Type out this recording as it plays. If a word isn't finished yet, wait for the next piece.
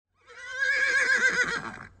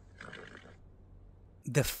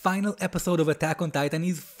The final episode of Attack on Titan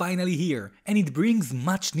is finally here, and it brings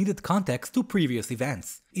much needed context to previous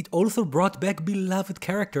events. It also brought back beloved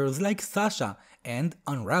characters like Sasha, and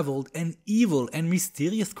unraveled an evil and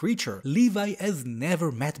mysterious creature Levi has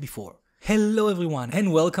never met before. Hello everyone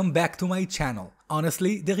and welcome back to my channel.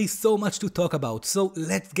 Honestly, there is so much to talk about, so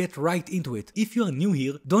let's get right into it. If you are new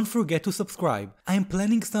here, don't forget to subscribe. I am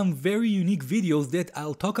planning some very unique videos that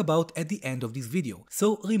I'll talk about at the end of this video,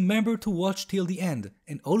 so remember to watch till the end,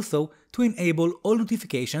 and also to enable all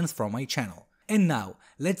notifications from my channel. And now,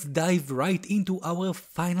 let's dive right into our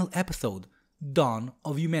final episode, Dawn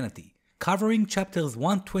of Humanity, covering chapters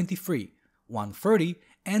 123, 130,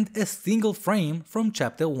 and a single frame from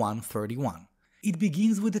chapter 131. It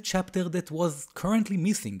begins with the chapter that was currently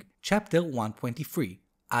missing, chapter 123,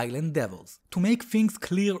 Island Devils. To make things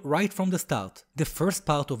clear right from the start, the first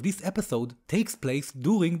part of this episode takes place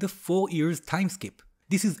during the 4 years time skip.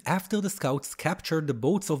 This is after the scouts captured the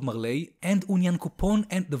boats of Marley and Unyankopon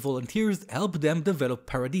and the volunteers helped them develop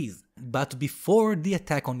Paradise, but before the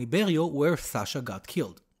attack on Liberio where Sasha got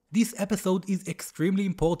killed. This episode is extremely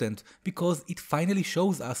important because it finally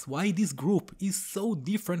shows us why this group is so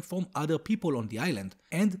different from other people on the island,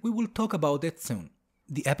 and we will talk about that soon.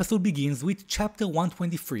 The episode begins with chapter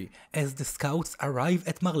 123 as the scouts arrive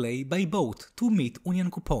at Marley by boat to meet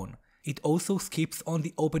Unyankopon. It also skips on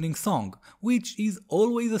the opening song, which is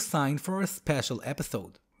always a sign for a special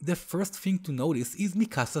episode. The first thing to notice is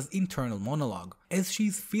Mikasa's internal monologue, as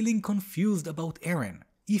she's feeling confused about Eren.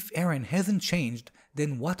 If Eren hasn't changed,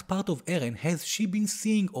 then what part of Eren has she been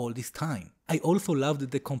seeing all this time? I also loved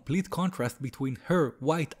the complete contrast between her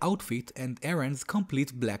white outfit and Eren's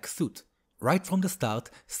complete black suit. Right from the start,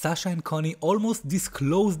 Sasha and Connie almost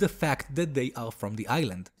disclose the fact that they are from the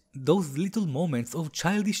island. Those little moments of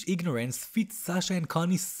childish ignorance fit Sasha and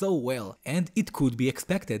Connie so well, and it could be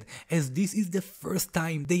expected, as this is the first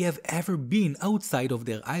time they have ever been outside of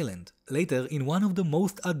their island. Later, in one of the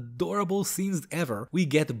most adorable scenes ever, we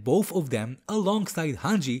get both of them alongside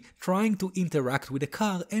Hanji trying to interact with a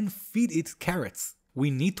car and feed it carrots. We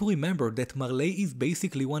need to remember that Marley is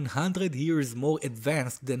basically 100 years more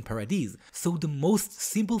advanced than Paradise, so the most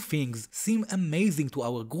simple things seem amazing to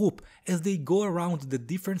our group as they go around the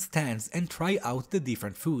different stands and try out the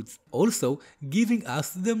different foods. Also, giving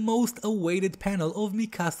us the most awaited panel of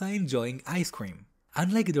Mikasa enjoying ice cream.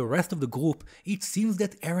 Unlike the rest of the group, it seems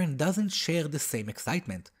that Eren doesn't share the same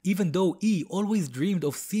excitement, even though he always dreamed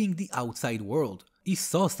of seeing the outside world. He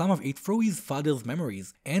saw some of it through his father's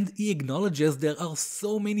memories, and he acknowledges there are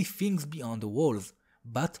so many things beyond the walls,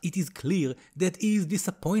 but it is clear that he is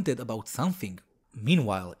disappointed about something.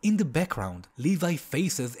 Meanwhile, in the background, Levi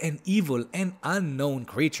faces an evil and unknown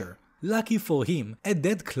creature. Lucky for him, a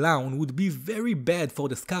dead clown would be very bad for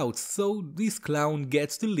the scouts, so this clown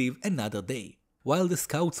gets to live another day. While the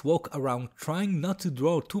scouts walk around trying not to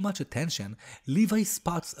draw too much attention, Levi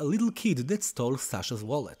spots a little kid that stole Sasha's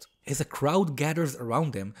wallet. As a crowd gathers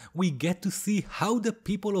around them, we get to see how the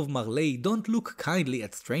people of Marley don't look kindly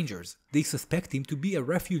at strangers. They suspect him to be a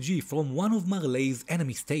refugee from one of Marley's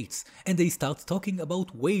enemy states, and they start talking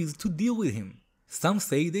about ways to deal with him. Some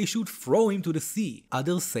say they should throw him to the sea,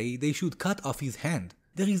 others say they should cut off his hand.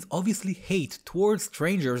 There is obviously hate towards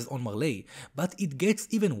strangers on Marley, but it gets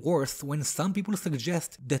even worse when some people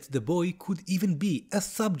suggest that the boy could even be a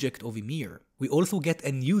subject of YMIR. We also get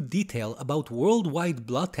a new detail about worldwide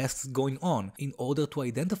blood tests going on in order to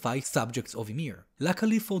identify subjects of YMIR.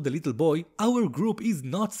 Luckily for the little boy, our group is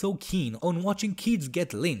not so keen on watching kids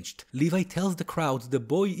get lynched. Levi tells the crowd the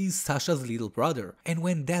boy is Sasha's little brother, and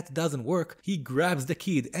when that doesn't work, he grabs the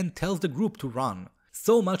kid and tells the group to run.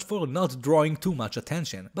 So much for not drawing too much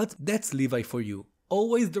attention, but that's Levi for you.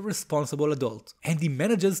 Always the responsible adult. And he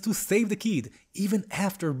manages to save the kid, even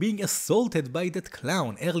after being assaulted by that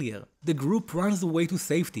clown earlier. The group runs away to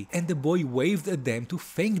safety, and the boy waves at them to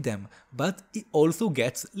thank them, but he also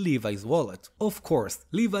gets Levi's wallet. Of course,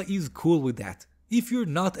 Levi is cool with that. If you're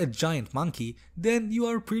not a giant monkey, then you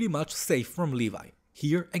are pretty much safe from Levi.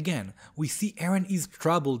 Here again, we see Eren is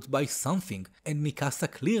troubled by something, and Mikasa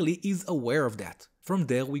clearly is aware of that. From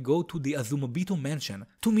there we go to the Azumabito mansion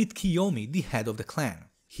to meet Kiyomi, the head of the clan.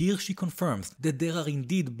 Here she confirms that there are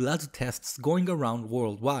indeed blood tests going around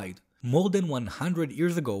worldwide. More than 100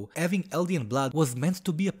 years ago, having Eldian blood was meant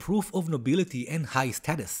to be a proof of nobility and high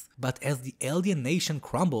status, but as the Eldian nation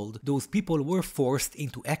crumbled, those people were forced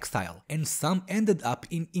into exile, and some ended up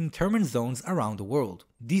in internment zones around the world.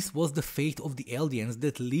 This was the fate of the Eldians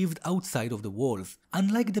that lived outside of the walls.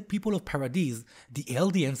 Unlike the people of Paradise, the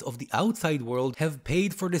Eldians of the outside world have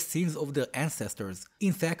paid for the sins of their ancestors.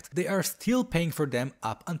 In fact, they are still paying for them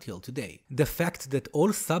up until today. The fact that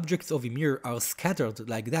all subjects of Ymir are scattered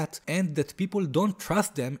like that and that people don't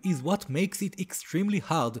trust them is what makes it extremely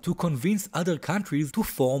hard to convince other countries to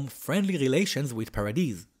form friendly relations with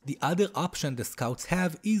Paradise. The other option the scouts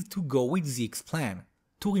have is to go with Zeke's plan.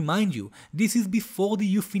 To remind you, this is before the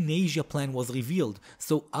euthanasia plan was revealed,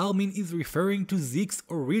 so Armin is referring to Zeke's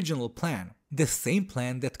original plan. The same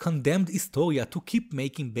plan that condemned Historia to keep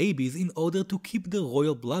making babies in order to keep the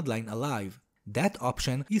royal bloodline alive. That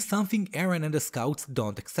option is something Eren and the scouts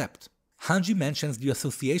don't accept. Hanji mentions the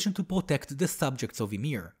association to protect the subjects of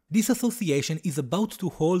Ymir. This association is about to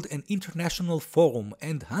hold an international forum,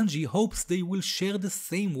 and Hanji hopes they will share the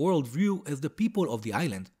same worldview as the people of the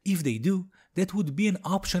island. If they do, that would be an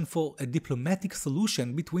option for a diplomatic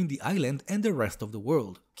solution between the island and the rest of the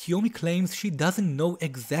world. Kiyomi claims she doesn't know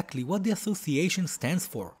exactly what the association stands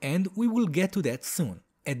for, and we will get to that soon.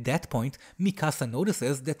 At that point, Mikasa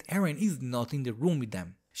notices that Eren is not in the room with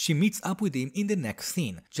them. She meets up with him in the next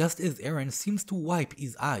scene, just as Eren seems to wipe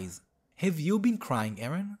his eyes. Have you been crying,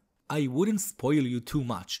 Eren? I wouldn't spoil you too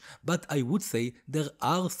much, but I would say there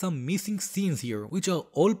are some missing scenes here which are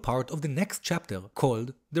all part of the next chapter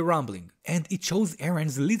called The Rumbling, and it shows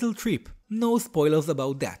Eren's little trip. No spoilers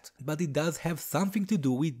about that, but it does have something to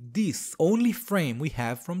do with this only frame we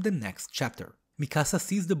have from the next chapter. Mikasa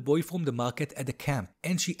sees the boy from the market at the camp,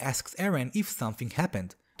 and she asks Eren if something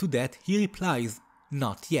happened. To that he replies,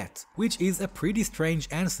 "Not yet," which is a pretty strange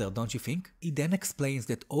answer, don't you think? He then explains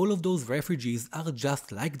that all of those refugees are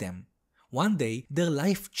just like them. One day, their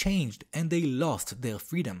life changed and they lost their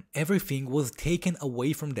freedom. Everything was taken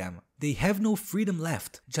away from them. They have no freedom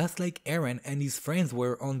left, just like Eren and his friends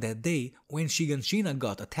were on that day when Shiganshina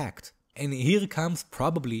got attacked. And here comes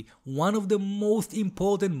probably one of the most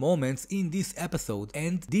important moments in this episode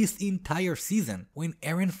and this entire season, when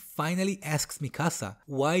Eren finally asks Mikasa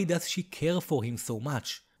why does she care for him so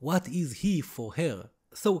much? What is he for her?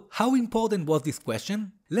 So how important was this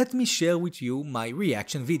question? Let me share with you my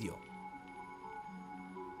reaction video.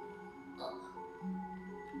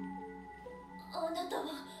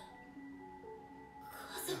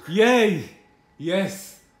 Yay!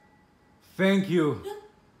 Yes! Thank you!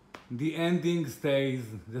 The ending stays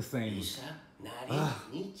the same.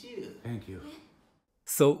 Thank you.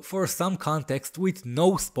 So, for some context with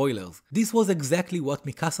no spoilers, this was exactly what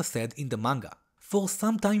Mikasa said in the manga. For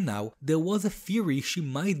some time now, there was a theory she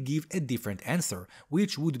might give a different answer,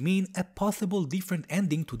 which would mean a possible different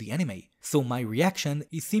ending to the anime. So my reaction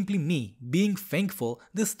is simply me being thankful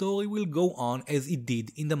the story will go on as it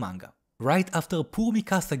did in the manga. Right after poor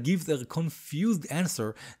Mikasa gives her confused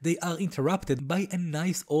answer, they are interrupted by a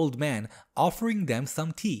nice old man offering them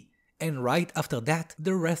some tea. And right after that,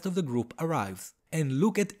 the rest of the group arrives. And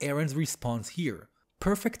look at Eren's response here.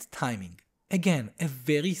 Perfect timing. Again, a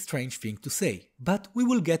very strange thing to say, but we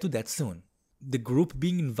will get to that soon. The group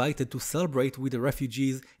being invited to celebrate with the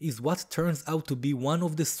refugees is what turns out to be one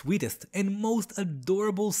of the sweetest and most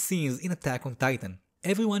adorable scenes in Attack on Titan.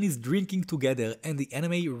 Everyone is drinking together and the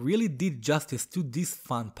anime really did justice to this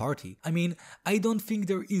fun party. I mean, I don't think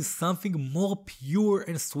there is something more pure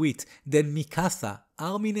and sweet than Mikasa,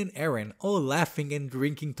 Armin and Eren all laughing and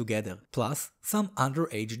drinking together. Plus, some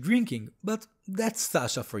underage drinking, but that's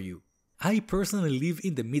Sasha for you. I personally live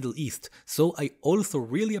in the Middle East, so I also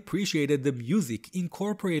really appreciated the music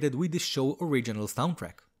incorporated with the show original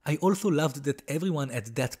soundtrack. I also loved that everyone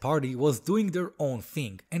at that party was doing their own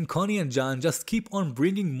thing, and Connie and Jean just keep on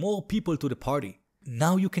bringing more people to the party.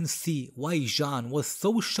 Now you can see why Jean was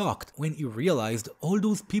so shocked when he realized all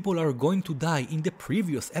those people are going to die in the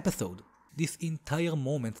previous episode. This entire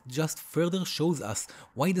moment just further shows us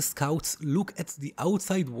why the scouts look at the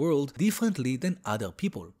outside world differently than other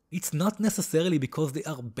people. It's not necessarily because they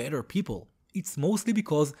are better people. It's mostly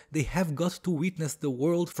because they have got to witness the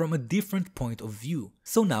world from a different point of view.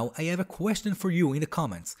 So now I have a question for you in the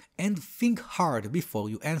comments, and think hard before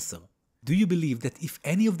you answer. Do you believe that if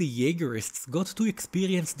any of the Jaegerists got to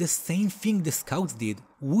experience the same thing the scouts did,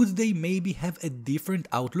 would they maybe have a different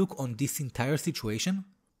outlook on this entire situation?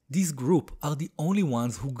 This group are the only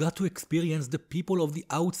ones who got to experience the people of the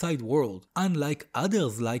outside world, unlike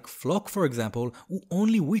others like Flock for example, who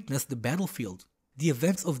only witnessed the battlefield. The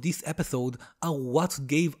events of this episode are what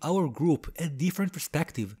gave our group a different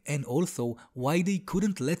perspective and also why they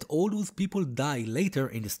couldn't let all those people die later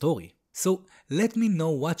in the story. So let me know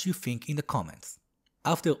what you think in the comments.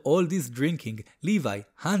 After all this drinking, Levi,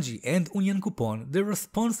 Hanji and Unyankupon, the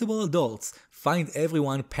responsible adults, find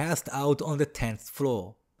everyone passed out on the 10th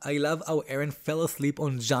floor. I love how Eren fell asleep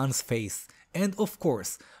on Jean's face. And of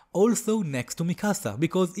course, also next to Mikasa,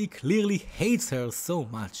 because he clearly hates her so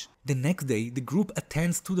much. The next day, the group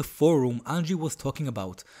attends to the forum Angie was talking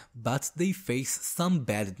about, but they face some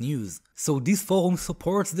bad news. So this forum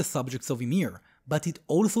supports the subjects of YMIR, but it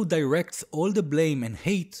also directs all the blame and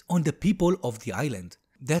hate on the people of the island.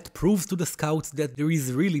 That proves to the scouts that there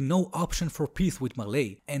is really no option for peace with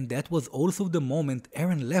Marley, and that was also the moment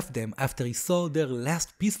Eren left them after he saw their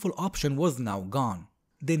last peaceful option was now gone.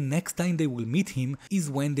 The next time they will meet him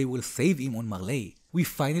is when they will save him on Marley. We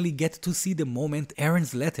finally get to see the moment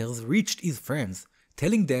Eren's letters reached his friends,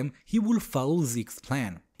 telling them he will follow Zeke's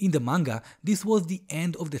plan. In the manga, this was the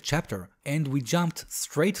end of the chapter, and we jumped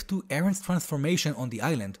straight to Eren's transformation on the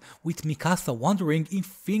island, with Mikasa wondering if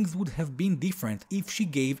things would have been different if she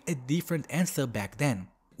gave a different answer back then.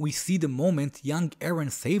 We see the moment young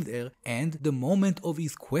Eren saved her, and the moment of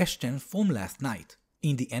his question from last night.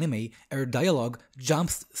 In the anime, our dialogue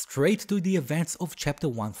jumps straight to the events of chapter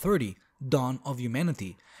 130, Dawn of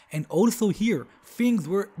Humanity, and also here, things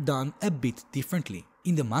were done a bit differently.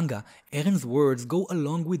 In the manga, Eren's words go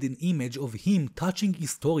along with an image of him touching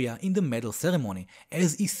Historia in the medal ceremony,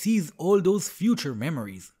 as he sees all those future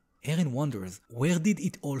memories. Eren wonders, where did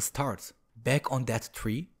it all start? Back on that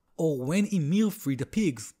tree? Or when YMIR freed the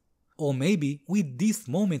pigs? Or maybe with this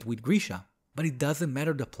moment with Grisha? But it doesn't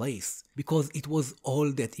matter the place, because it was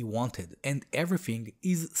all that he wanted, and everything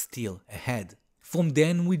is still ahead. From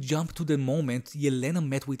then we jump to the moment Yelena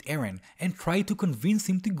met with Eren and tried to convince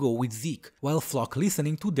him to go with Zeke, while Flock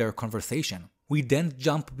listening to their conversation. We then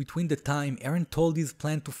jump between the time Eren told his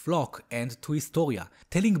plan to Flock and to Historia,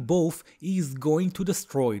 telling both he is going to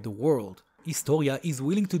destroy the world. Historia is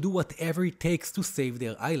willing to do whatever it takes to save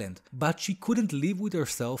their island, but she couldn't live with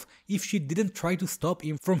herself if she didn't try to stop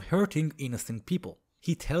him from hurting innocent people.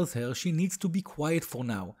 He tells her she needs to be quiet for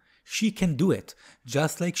now. She can do it,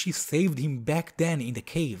 just like she saved him back then in the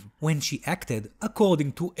cave, when she acted,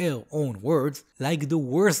 according to her own words, like the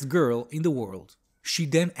worst girl in the world. She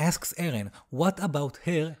then asks Eren what about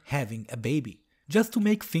her having a baby. Just to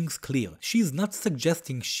make things clear, she's not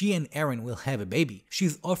suggesting she and Eren will have a baby,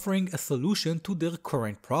 she's offering a solution to their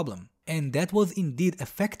current problem. And that was indeed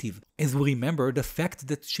effective, as we remember the fact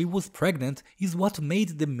that she was pregnant is what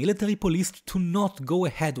made the military police to not go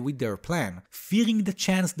ahead with their plan, fearing the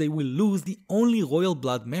chance they will lose the only royal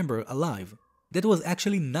blood member alive. That was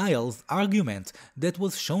actually Niall's argument that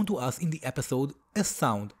was shown to us in the episode A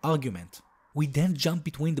Sound Argument. We then jump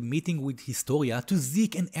between the meeting with Historia to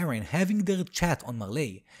Zeke and Eren having their chat on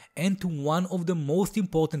Marley, and to one of the most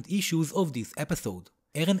important issues of this episode.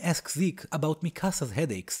 Eren asks Zeke about Mikasa's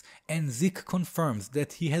headaches, and Zeke confirms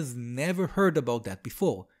that he has never heard about that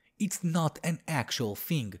before. It's not an actual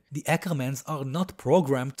thing. The Ackermans are not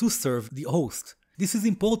programmed to serve the host. This is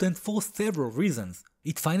important for several reasons.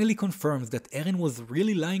 It finally confirms that Eren was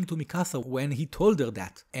really lying to Mikasa when he told her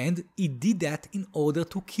that, and he did that in order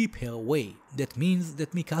to keep her away. That means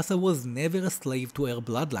that Mikasa was never a slave to her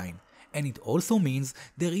bloodline, and it also means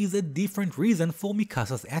there is a different reason for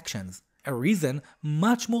Mikasa's actions. A reason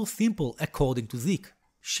much more simple according to Zeke.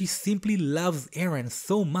 She simply loves Eren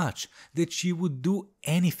so much that she would do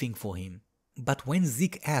anything for him. But when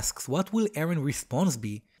Zeke asks what will Eren's response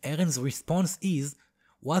be, Eren's response is,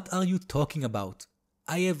 "What are you talking about?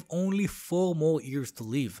 I have only 4 more years to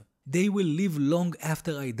live. They will live long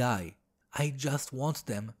after I die. I just want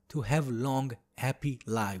them to have long, happy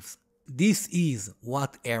lives." This is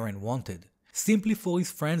what Eren wanted. Simply for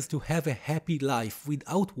his friends to have a happy life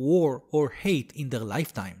without war or hate in their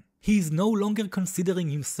lifetime. He is no longer considering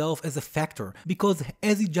himself as a factor because,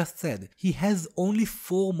 as he just said, he has only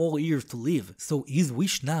 4 more years to live, so his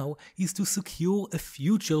wish now is to secure a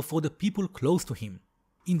future for the people close to him.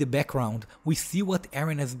 In the background, we see what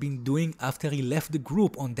Eren has been doing after he left the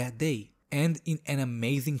group on that day. And in an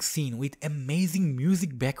amazing scene with amazing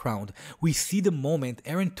music background, we see the moment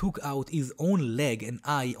Eren took out his own leg and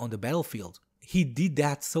eye on the battlefield. He did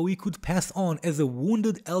that so he could pass on as a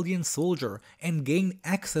wounded Eldian soldier and gain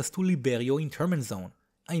access to Liberio internment zone.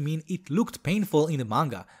 I mean, it looked painful in the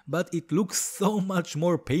manga, but it looks so much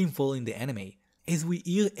more painful in the anime. As we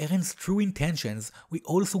hear Eren's true intentions, we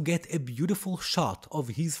also get a beautiful shot of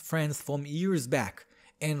his friends from years back,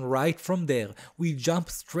 and right from there we jump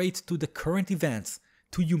straight to the current events,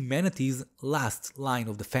 to humanity's last line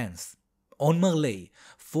of defense. On Marley,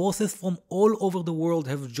 forces from all over the world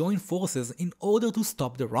have joined forces in order to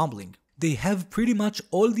stop the rumbling. They have pretty much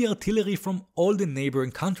all the artillery from all the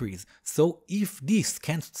neighboring countries, so if this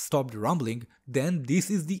can't stop the rumbling, then this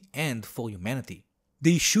is the end for humanity.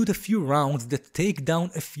 They shoot a few rounds that take down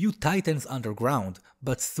a few Titans underground,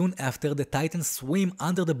 but soon after the Titans swim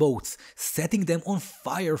under the boats, setting them on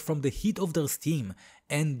fire from the heat of their steam,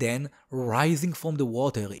 and then rising from the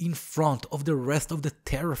water in front of the rest of the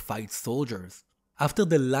terrified soldiers. After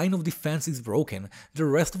the line of defense is broken, the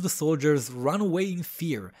rest of the soldiers run away in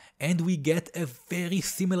fear, and we get a very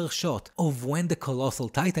similar shot of when the Colossal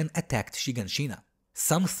Titan attacked Shiganshina.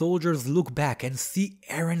 Some soldiers look back and see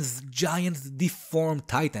Eren's giant deformed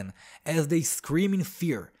Titan as they scream in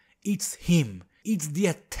fear. It's him. It's the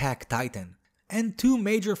Attack Titan. And two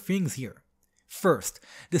major things here. First,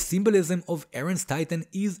 the symbolism of Eren's Titan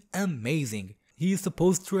is amazing. He is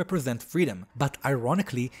supposed to represent freedom, but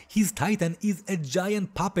ironically, his Titan is a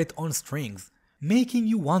giant puppet on strings, making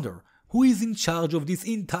you wonder who is in charge of this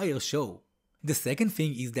entire show. The second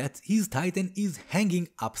thing is that his Titan is hanging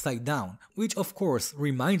upside down, which of course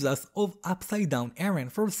reminds us of Upside Down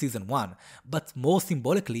Eren from Season 1, but more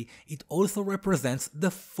symbolically it also represents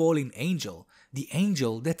the fallen angel, the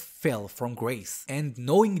angel that fell from grace. And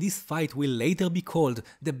knowing this fight will later be called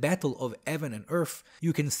the Battle of Heaven and Earth,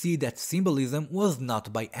 you can see that symbolism was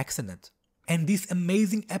not by accident. And this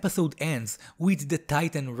amazing episode ends with the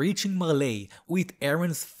Titan reaching Marley with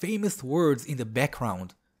Eren's famous words in the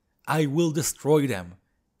background. I will destroy them,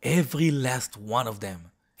 every last one of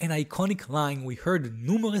them. An iconic line we heard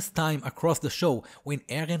numerous times across the show when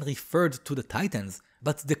Eren referred to the Titans,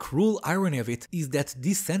 but the cruel irony of it is that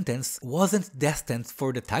this sentence wasn't destined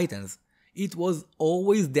for the Titans, it was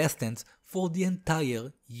always destined for the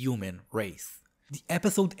entire human race. The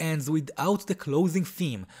episode ends without the closing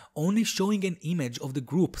theme, only showing an image of the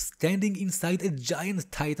group standing inside a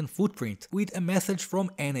giant Titan footprint with a message from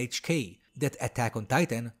NHK that Attack on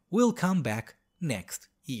Titan will come back next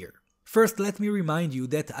year. First, let me remind you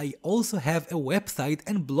that I also have a website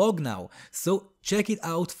and blog now, so check it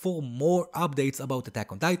out for more updates about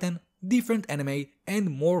Attack on Titan, different anime, and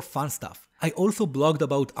more fun stuff. I also blogged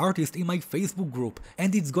about artists in my Facebook group,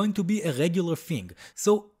 and it's going to be a regular thing,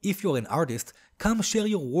 so if you're an artist, come share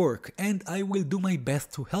your work and I will do my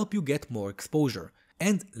best to help you get more exposure.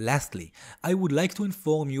 And lastly, I would like to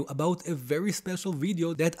inform you about a very special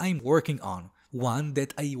video that I'm working on, one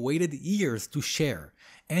that I waited years to share,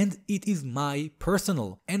 and it is my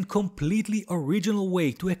personal and completely original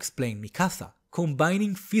way to explain Mikasa,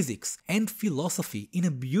 combining physics and philosophy in a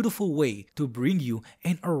beautiful way to bring you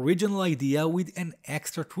an original idea with an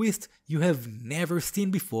extra twist you have never seen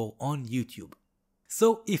before on YouTube.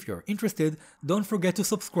 So if you're interested, don't forget to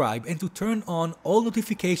subscribe and to turn on all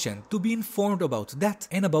notifications to be informed about that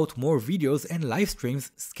and about more videos and live streams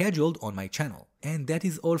scheduled on my channel. And that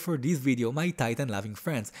is all for this video, my Titan loving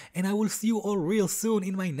friends, and I will see you all real soon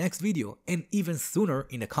in my next video and even sooner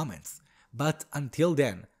in the comments. But until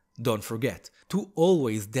then, don't forget to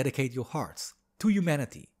always dedicate your hearts to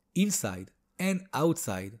humanity, inside and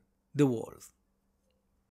outside the walls.